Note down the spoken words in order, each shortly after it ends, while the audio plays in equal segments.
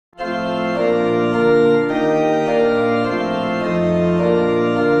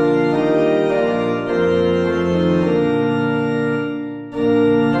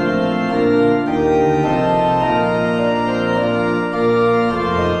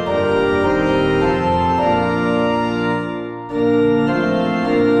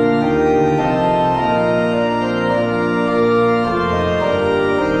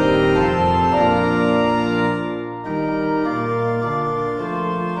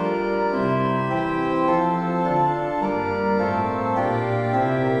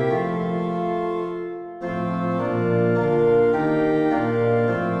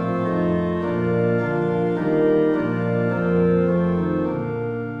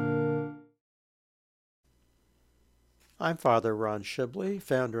I'm Father Ron Shibley,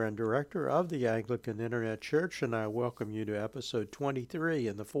 founder and director of the Anglican Internet Church, and I welcome you to episode 23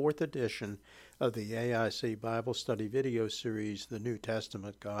 in the fourth edition of the AIC Bible Study video series, The New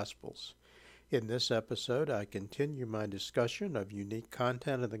Testament Gospels. In this episode, I continue my discussion of unique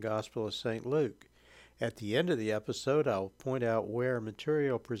content in the Gospel of St. Luke. At the end of the episode, I'll point out where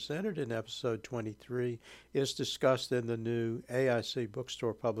material presented in episode 23 is discussed in the new AIC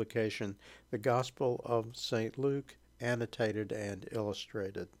bookstore publication, The Gospel of St. Luke, annotated and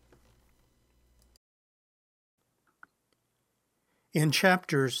illustrated. In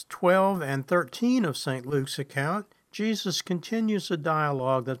chapters 12 and 13 of St. Luke's account, Jesus continues a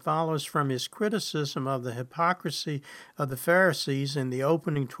dialogue that follows from his criticism of the hypocrisy of the Pharisees in the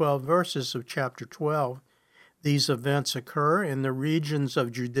opening 12 verses of chapter 12. These events occur in the regions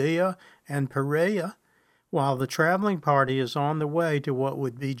of Judea and Perea, while the traveling party is on the way to what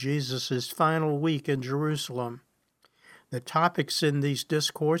would be Jesus' final week in Jerusalem. The topics in these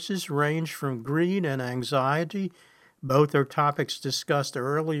discourses range from greed and anxiety. Both are topics discussed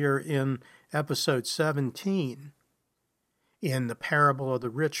earlier in episode 17 in the parable of the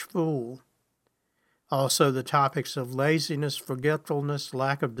rich fool. Also the topics of laziness, forgetfulness,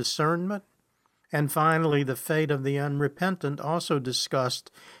 lack of discernment, and finally the fate of the unrepentant, also discussed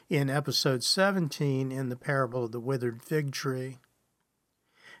in episode 17 in the parable of the withered fig tree.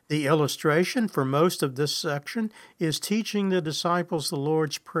 The illustration for most of this section is teaching the disciples the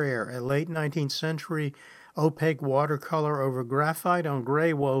Lord's Prayer, a late 19th century opaque watercolor over graphite on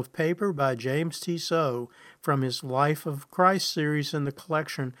gray wove paper by James Tissot from his Life of Christ series in the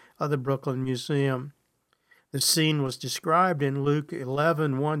collection of the Brooklyn Museum. The scene was described in Luke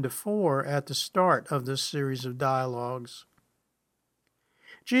 11, 1-4 at the start of this series of dialogues.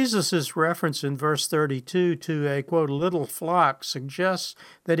 Jesus' reference in verse 32 to a, quote, little flock suggests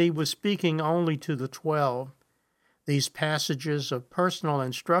that he was speaking only to the 12. These passages of personal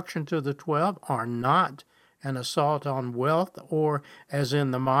instruction to the 12 are not an assault on wealth or, as in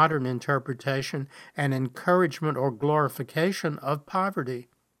the modern interpretation, an encouragement or glorification of poverty.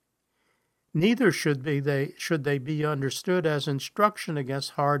 Neither should they be understood as instruction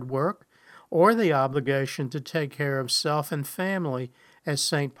against hard work or the obligation to take care of self and family, as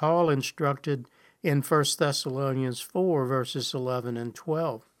St. Paul instructed in 1 Thessalonians 4, verses 11 and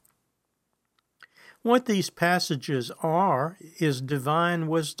 12. What these passages are is divine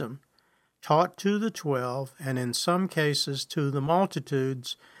wisdom, taught to the 12, and in some cases to the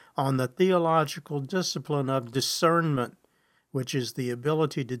multitudes, on the theological discipline of discernment, which is the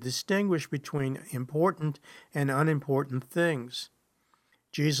ability to distinguish between important and unimportant things.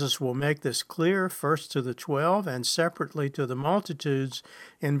 Jesus will make this clear first to the 12 and separately to the multitudes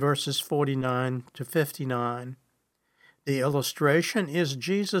in verses 49 to 59. The illustration is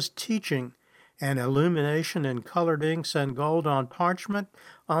Jesus teaching an illumination in colored inks and gold on parchment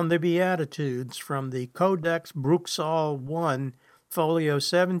on the Beatitudes from the Codex Bruchsal 1, folio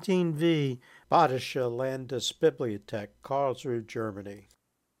 17v, Badische Landesbibliothek, Karlsruhe, Germany.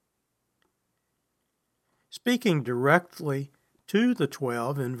 Speaking directly to the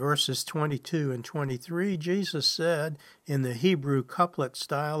 12 in verses 22 and 23, Jesus said in the Hebrew couplet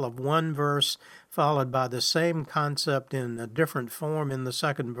style of one verse followed by the same concept in a different form in the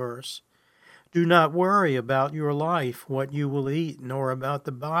second verse, "Do not worry about your life, what you will eat, nor about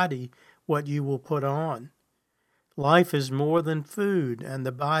the body, what you will put on. Life is more than food, and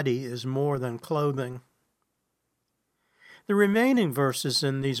the body is more than clothing." The remaining verses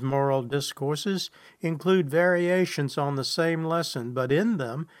in these moral discourses include variations on the same lesson, but in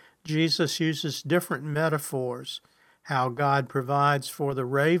them, Jesus uses different metaphors. How God provides for the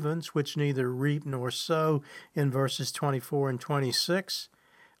ravens, which neither reap nor sow, in verses 24 and 26,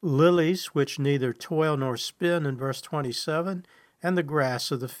 lilies, which neither toil nor spin, in verse 27, and the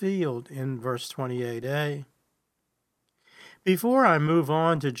grass of the field, in verse 28a. Before I move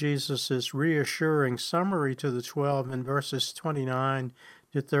on to Jesus' reassuring summary to the 12 in verses 29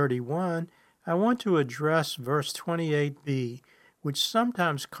 to 31, I want to address verse 28b, which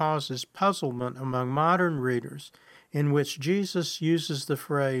sometimes causes puzzlement among modern readers, in which Jesus uses the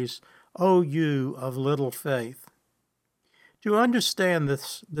phrase, "O you of little faith." To understand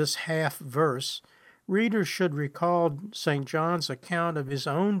this half verse, readers should recall St. John's account of his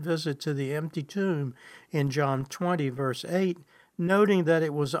own visit to the empty tomb in John 20, verse 8, noting that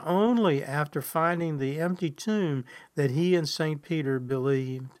it was only after finding the empty tomb that he and St. Peter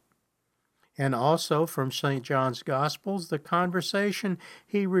believed. And also from St. John's Gospels, the conversation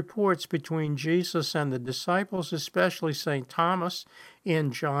he reports between Jesus and the disciples, especially St. Thomas,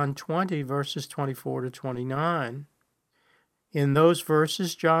 in John 20, verses 24 to 29. In those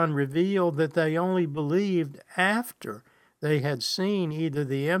verses, John revealed that they only believed after They had seen either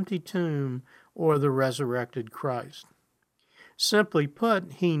the empty tomb or the resurrected Christ. Simply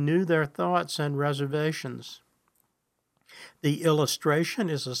put, he knew their thoughts and reservations. The illustration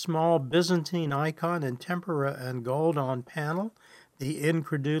is a small Byzantine icon in tempera and gold on panel, The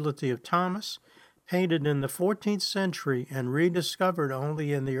Incredulity of Thomas, painted in the 14th century and rediscovered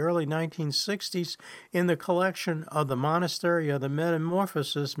only in the early 1960s in the collection of the Monastery of the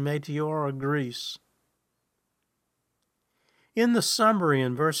Metamorphosis, Meteora, Greece. In the summary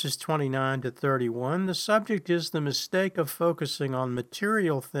in verses 29 to 31, the subject is the mistake of focusing on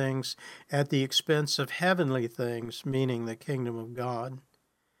material things at the expense of heavenly things, meaning the kingdom of God.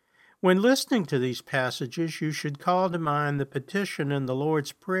 When listening to these passages, you should call to mind the petition in the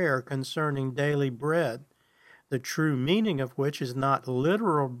Lord's Prayer concerning daily bread, the true meaning of which is not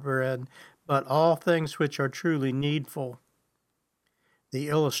literal bread, but all things which are truly needful. The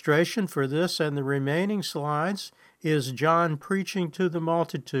illustration for this and the remaining slides is John preaching to the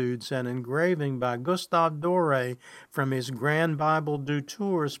multitudes, an engraving by Gustave Doré from his Grand Bible du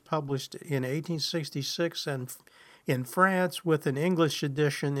Tours, published in 1866 and in France, with an English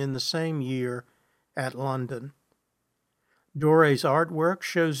edition in the same year at London. Doré's artwork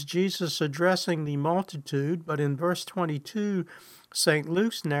shows Jesus addressing the multitude, but in verse 22, St.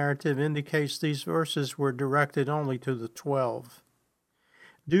 Luke's narrative indicates these verses were directed only to the 12.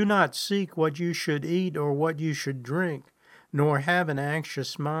 Do not seek what you should eat or what you should drink, nor have an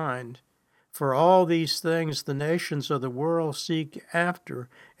anxious mind. For all these things the nations of the world seek after,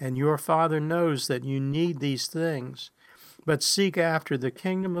 and your Father knows that you need these things. But seek after the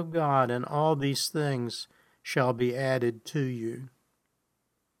kingdom of God, and all these things shall be added to you.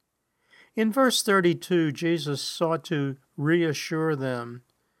 In verse 32, Jesus sought to reassure them.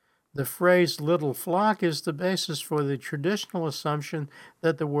 The phrase little flock is the basis for the traditional assumption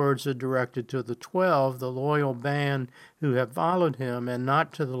that the words are directed to the 12, the loyal band who have followed him, and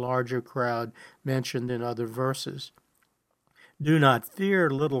not to the larger crowd mentioned in other verses. Do not fear,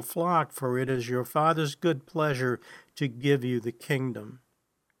 little flock, for it is your Father's good pleasure to give you the kingdom.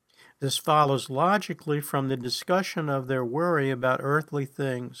 This follows logically from the discussion of their worry about earthly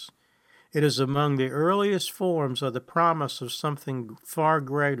things. It is among the earliest forms of the promise of something far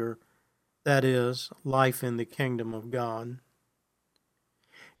greater, that is, life in the kingdom of God.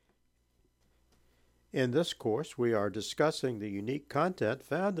 In this course, we are discussing the unique content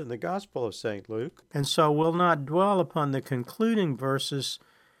found in the Gospel of St. Luke, and so will not dwell upon the concluding verses,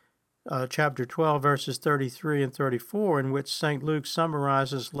 chapter 12, verses 33 and 34, in which St. Luke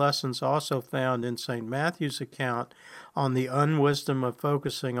summarizes lessons also found in St. Matthew's account on the unwisdom of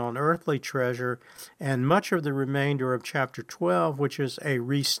focusing on earthly treasure, and much of the remainder of chapter 12, which is a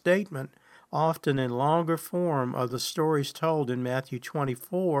restatement, often in longer form, of the stories told in Matthew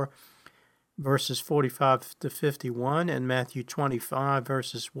 24, verses 45 to 51, and Matthew 25,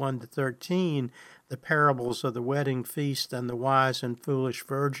 verses 1 to 13, the parables of the wedding feast and the wise and foolish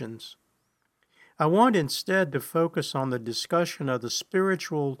virgins. I want instead to focus on the discussion of the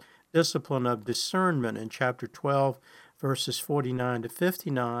spiritual discipline of discernment in chapter 12, verses 49 to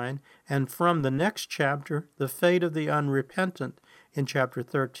 59, and from the next chapter, the fate of the unrepentant in chapter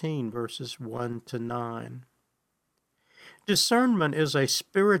 13, verses 1 to 9. Discernment is a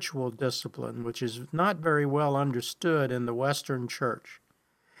spiritual discipline which is not very well understood in the Western Church.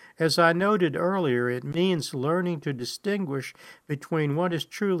 As I noted earlier, it means learning to distinguish between what is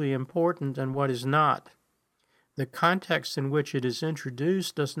truly important and what is not. The context in which it is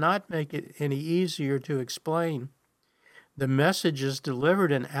introduced does not make it any easier to explain. The message is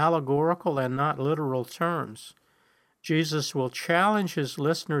delivered in allegorical and not literal terms. Jesus will challenge his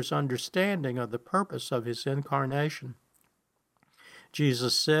listeners' understanding of the purpose of his incarnation.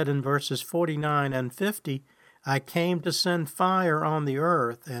 Jesus said in verses 49 and 50, I came to send fire on the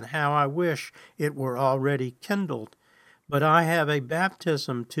earth, and how I wish it were already kindled. But I have a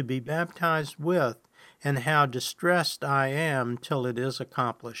baptism to be baptized with, and how distressed I am till it is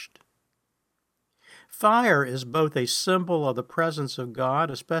accomplished. Fire is both a symbol of the presence of God,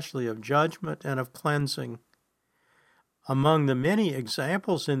 especially of judgment, and of cleansing. Among the many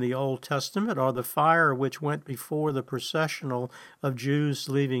examples in the Old Testament are the fire which went before the processional of Jews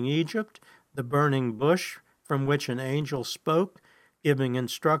leaving Egypt, the burning bush from which an angel spoke, giving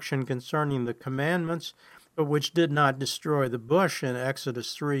instruction concerning the commandments, but which did not destroy the bush in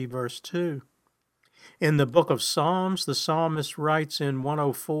Exodus 3, verse 2. In the book of Psalms, the psalmist writes in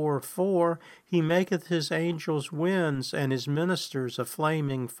 104:4, He maketh his angels winds and his ministers a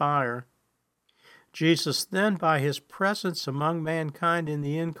flaming fire. Jesus then, by his presence among mankind in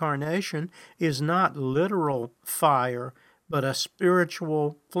the incarnation, is not literal fire, but a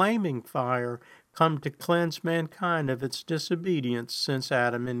spiritual flaming fire, come to cleanse mankind of its disobedience since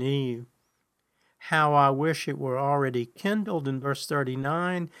Adam and Eve. How I wish it were already kindled in verse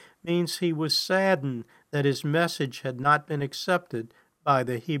 39 means he was saddened that his message had not been accepted by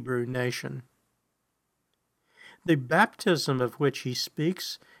the Hebrew nation. The baptism of which he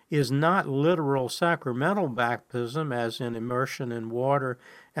speaks is not literal sacramental baptism, as in immersion in water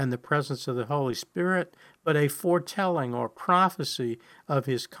and the presence of the Holy Spirit, but a foretelling or prophecy of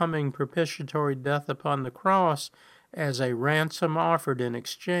his coming propitiatory death upon the cross as a ransom offered in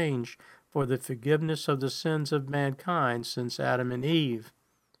exchange for the forgiveness of the sins of mankind since Adam and Eve,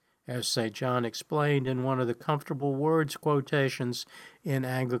 as St. John explained in one of the Comfortable Words quotations in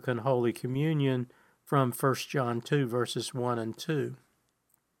Anglican Holy Communion from 1 John 2, verses 1 and 2.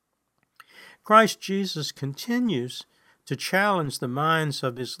 Christ Jesus continues to challenge the minds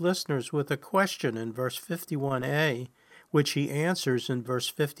of his listeners with a question in verse 51a, which he answers in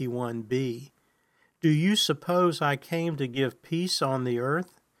verse 51b. Do you suppose I came to give peace on the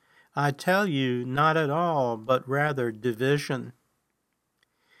earth? I tell you, not at all, but rather division.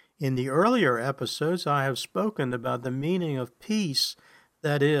 In the earlier episodes, I have spoken about the meaning of peace,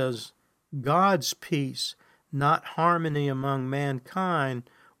 that is, God's peace, not harmony among mankind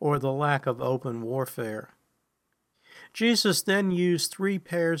or the lack of open warfare. Jesus then used 3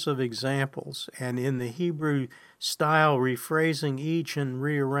 pairs of examples, and in the Hebrew style rephrasing each in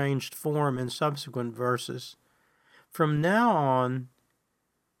rearranged form in subsequent verses. From now on,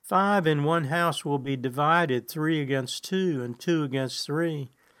 5 in one house will be divided, 3 against 2, and 2 against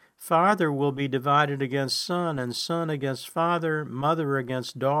 3. Father will be divided against son, and son against father, mother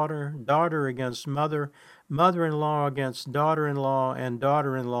against daughter, daughter against mother, mother-in-law against daughter-in-law, and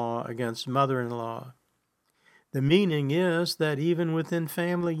daughter-in-law against mother-in-law. The meaning is that even within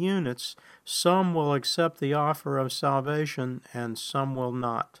family units, some will accept the offer of salvation and some will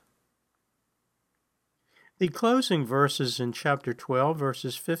not. The closing verses in chapter 12,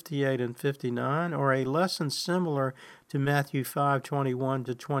 verses 58 and 59, are a lesson similar to Matthew 5:21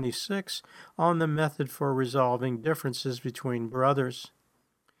 to 26 on the method for resolving differences between brothers.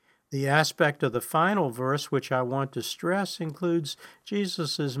 The aspect of the final verse which I want to stress includes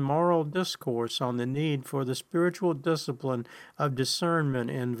Jesus' moral discourse on the need for the spiritual discipline of discernment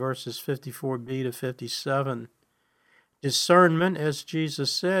in verses 54b to 57. Discernment, as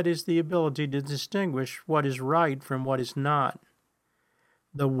Jesus said, is the ability to distinguish what is right from what is not.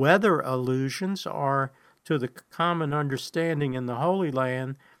 The weather allusions are to the common understanding in the Holy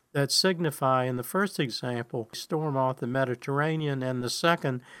Land that signify, in the first example, storm off the Mediterranean, and the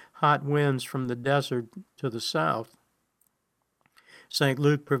second, hot winds from the desert to the south. St.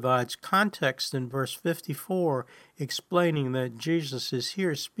 Luke provides context in verse 54, explaining that Jesus is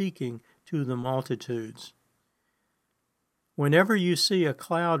here speaking to the multitudes. Whenever you see a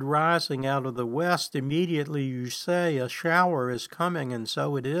cloud rising out of the west, immediately you say a shower is coming, and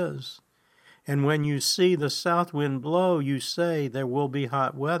so it is. And when you see the south wind blow, you say there will be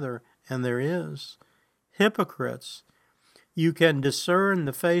hot weather, and there is. Hypocrites! You can discern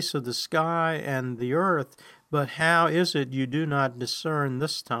the face of the sky and the earth, but how is it you do not discern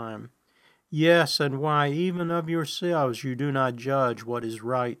this time? Yes, and why even of yourselves you do not judge what is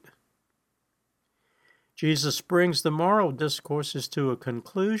right. Jesus brings the moral discourses to a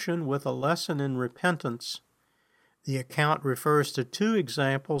conclusion with a lesson in repentance. The account refers to 2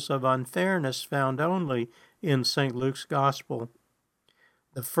 examples of unfairness found only in St. Luke's Gospel.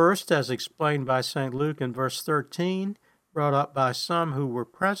 The first, as explained by St. Luke in verse 13, brought up by some who were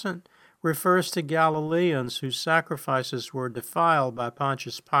present, refers to Galileans whose sacrifices were defiled by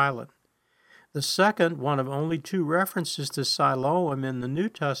Pontius Pilate. The second, one of only 2 references to Siloam in the New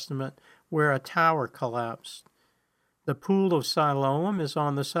Testament, where a tower collapsed. The pool of Siloam is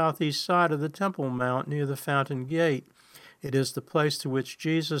on the southeast side of the Temple Mount near the Fountain Gate. It is the place to which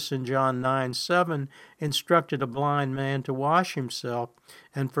Jesus in John 9:7 instructed a blind man to wash himself,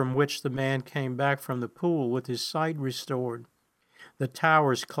 and from which the man came back from the pool with his sight restored. The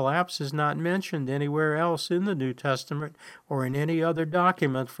tower's collapse is not mentioned anywhere else in the New Testament or in any other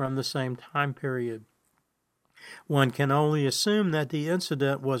document from the same time period. One can only assume that the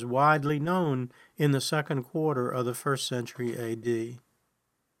incident was widely known in the 2nd quarter of the 1st century A.D.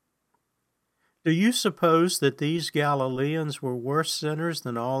 Do you suppose that these Galileans were worse sinners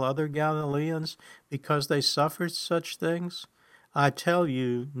than all other Galileans because they suffered such things? I tell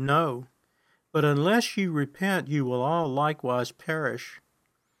you, no. But unless you repent, you will all likewise perish.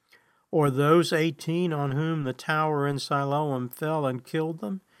 Or those 18 on whom the tower in Siloam fell and killed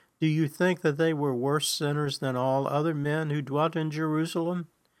them? Do you think that they were worse sinners than all other men who dwelt in Jerusalem?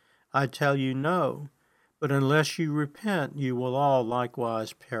 I tell you, no. But unless you repent, you will all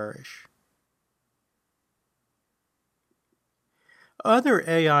likewise perish. Other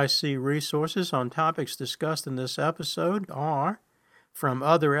AIC resources on topics discussed in this episode are from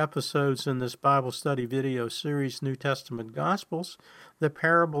other episodes in this Bible study video series, New Testament Gospels. The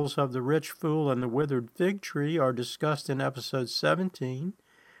parables of the rich fool and the withered fig tree are discussed in episode 17.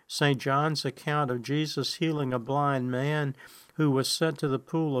 St. John's account of Jesus healing a blind man who was sent to the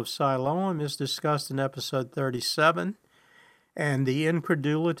pool of Siloam is discussed in episode 37, and the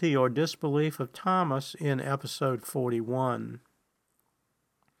incredulity or disbelief of Thomas in episode 41.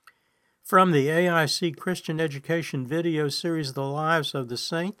 From the AIC Christian Education video series, The Lives of the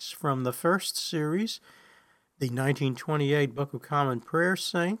Saints, from the first series, the 1928 Book of Common Prayer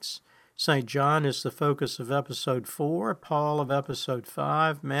Saints, St. John is the focus of episode 4, Paul of episode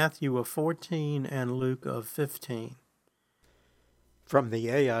 5, Matthew of 14, and Luke of 15. From the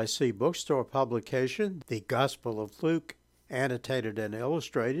AIC Bookstore publication, The Gospel of Luke, annotated and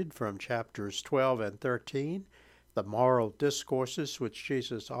illustrated from chapters 12 and 13, the moral discourses which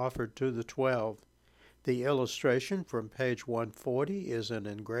Jesus offered to the 12. The illustration from page 140 is an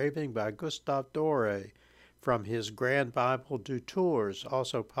engraving by Gustave Doré from his Grand Bible du Tours,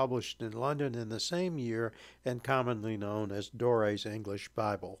 also published in London in the same year and commonly known as Doré's English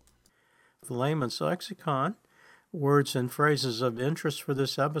Bible. The Layman's Lexicon. Words and phrases of interest for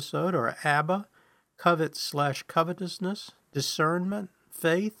this episode are Abba, covet/covetousness, discernment,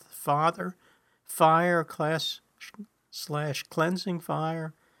 faith, father, fire / cleansing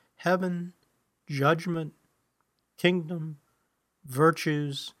fire, heaven, judgment, kingdom,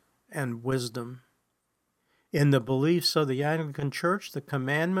 virtues, and wisdom. In the beliefs of the Anglican Church, the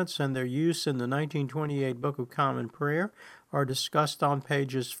commandments and their use in the 1928 Book of Common Prayer are discussed on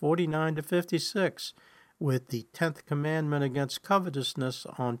pages 49 to 56, with the 10th commandment against covetousness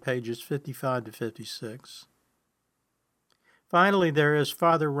on pages 55 to 56. Finally, there is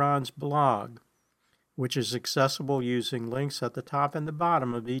Father Ron's blog, which is accessible using links at the top and the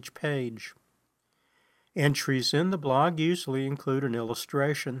bottom of each page. Entries in the blog usually include an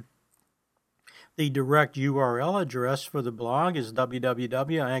illustration. The direct URL address for the blog is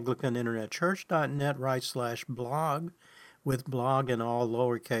www.anglicaninternetchurch.net/blog, with blog in all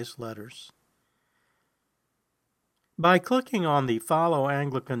lowercase letters. By clicking on the Follow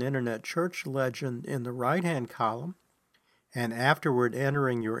Anglican Internet Church legend in the right-hand column, and afterward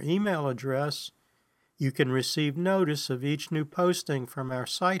entering your email address, you can receive notice of each new posting from our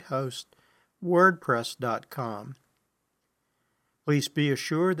site host, WordPress.com. Please be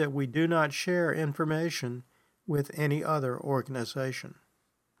assured that we do not share information with any other organization.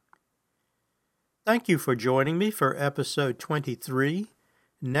 Thank you for joining me for episode 23.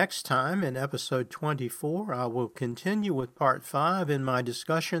 Next time, in episode 24, I will continue with part 5 in my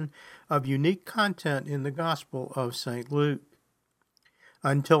discussion of unique content in the Gospel of St. Luke.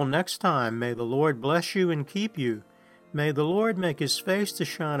 Until next time, may the Lord bless you and keep you. May the Lord make his face to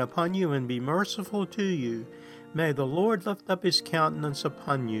shine upon you and be merciful to you. May the Lord lift up his countenance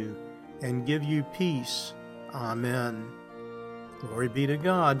upon you and give you peace. Amen. Glory be to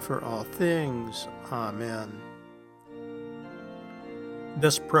God for all things. Amen.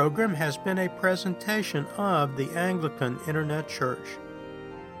 This program has been a presentation of the Anglican Internet Church.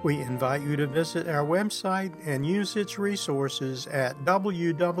 We invite you to visit our website and use its resources at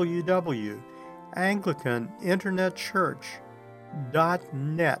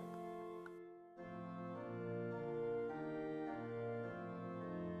www.anglicaninternetchurch.net.